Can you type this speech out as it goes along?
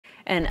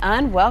An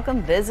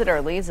unwelcome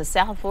visitor leaves a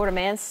South Florida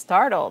man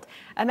startled.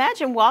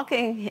 Imagine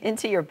walking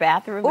into your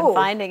bathroom and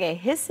finding a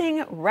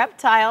hissing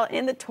reptile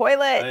in the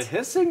toilet. A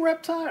hissing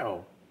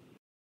reptile?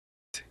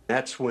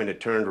 That's when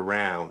it turned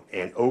around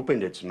and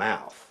opened its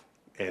mouth.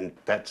 And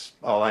that's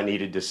all I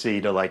needed to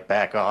see to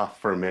back off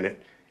for a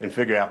minute and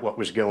figure out what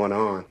was going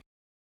on.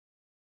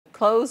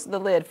 Close the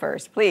lid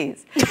first,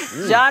 please.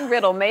 John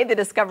Riddle made the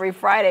discovery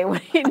Friday when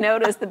he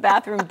noticed the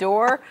bathroom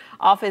door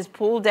off his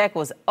pool deck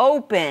was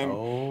open.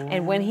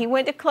 And when he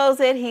went to close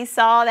it, he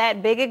saw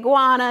that big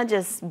iguana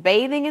just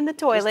bathing in the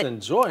toilet. Just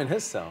enjoying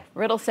himself.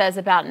 Riddle says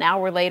about an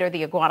hour later,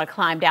 the iguana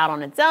climbed out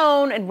on its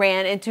own and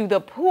ran into the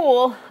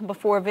pool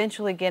before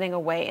eventually getting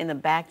away in the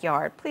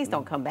backyard. Please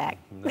don't come back.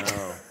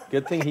 No.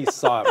 Good thing he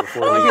saw it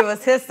before he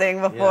was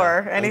hissing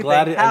before anything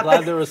happened. I'm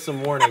glad there was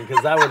some warning,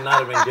 because that would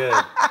not have been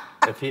good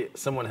if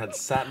someone had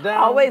sat down.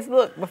 Always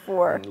look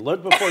before.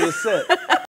 Look before you sit.